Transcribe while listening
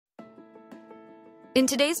In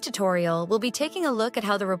today's tutorial, we'll be taking a look at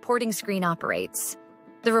how the reporting screen operates.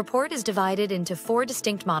 The report is divided into 4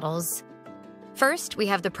 distinct models. First, we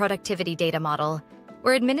have the productivity data model,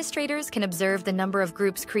 where administrators can observe the number of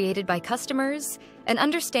groups created by customers and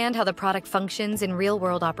understand how the product functions in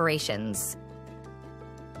real-world operations.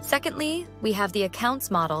 Secondly, we have the accounts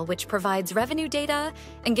model, which provides revenue data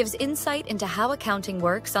and gives insight into how accounting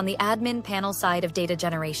works on the admin panel side of data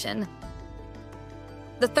generation.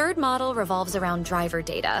 The third model revolves around driver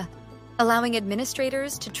data, allowing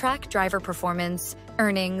administrators to track driver performance,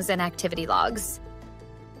 earnings, and activity logs.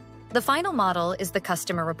 The final model is the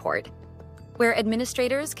customer report, where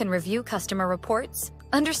administrators can review customer reports,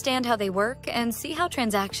 understand how they work, and see how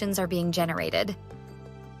transactions are being generated.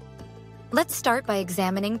 Let's start by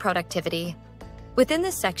examining productivity. Within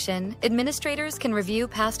this section, administrators can review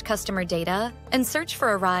past customer data and search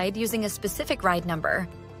for a ride using a specific ride number.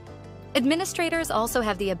 Administrators also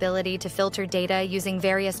have the ability to filter data using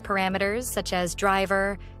various parameters such as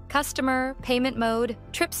driver, customer, payment mode,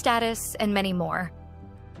 trip status, and many more.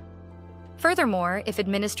 Furthermore, if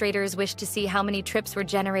administrators wish to see how many trips were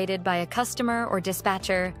generated by a customer or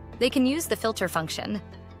dispatcher, they can use the filter function.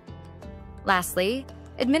 Lastly,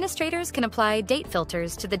 administrators can apply date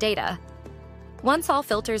filters to the data. Once all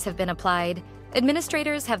filters have been applied,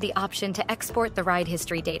 administrators have the option to export the ride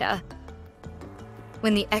history data.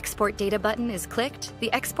 When the Export Data button is clicked, the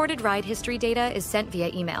exported ride history data is sent via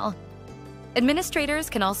email. Administrators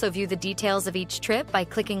can also view the details of each trip by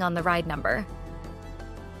clicking on the ride number.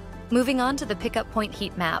 Moving on to the pickup point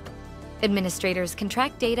heat map, administrators can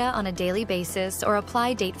track data on a daily basis or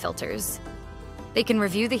apply date filters. They can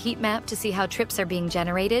review the heat map to see how trips are being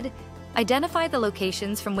generated, identify the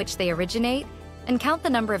locations from which they originate, and count the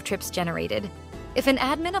number of trips generated. If an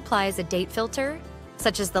admin applies a date filter,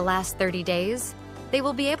 such as the last 30 days, they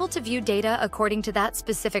will be able to view data according to that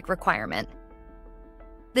specific requirement.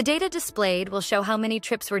 The data displayed will show how many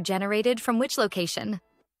trips were generated from which location.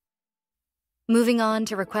 Moving on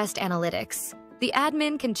to request analytics, the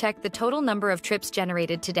admin can check the total number of trips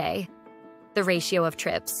generated today, the ratio of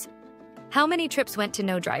trips, how many trips went to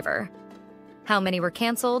no driver, how many were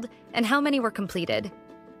canceled, and how many were completed.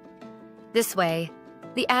 This way,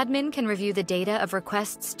 the admin can review the data of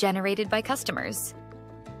requests generated by customers.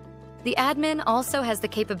 The admin also has the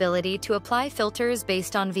capability to apply filters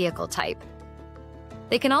based on vehicle type.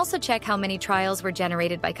 They can also check how many trials were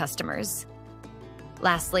generated by customers.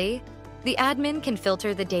 Lastly, the admin can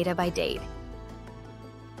filter the data by date.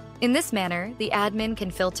 In this manner, the admin can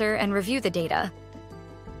filter and review the data.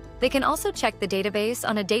 They can also check the database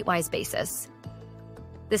on a date-wise basis.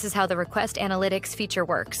 This is how the Request Analytics feature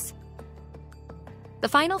works. The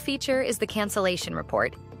final feature is the cancellation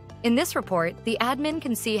report. In this report, the admin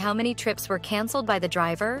can see how many trips were canceled by the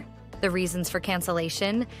driver, the reasons for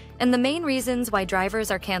cancellation, and the main reasons why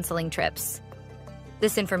drivers are canceling trips.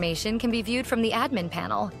 This information can be viewed from the admin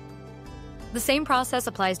panel. The same process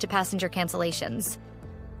applies to passenger cancellations.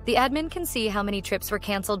 The admin can see how many trips were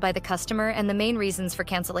canceled by the customer and the main reasons for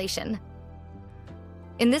cancellation.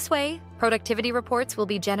 In this way, productivity reports will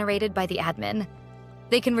be generated by the admin.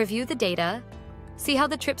 They can review the data, see how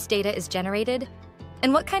the trips data is generated,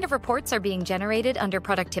 and what kind of reports are being generated under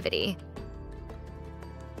productivity.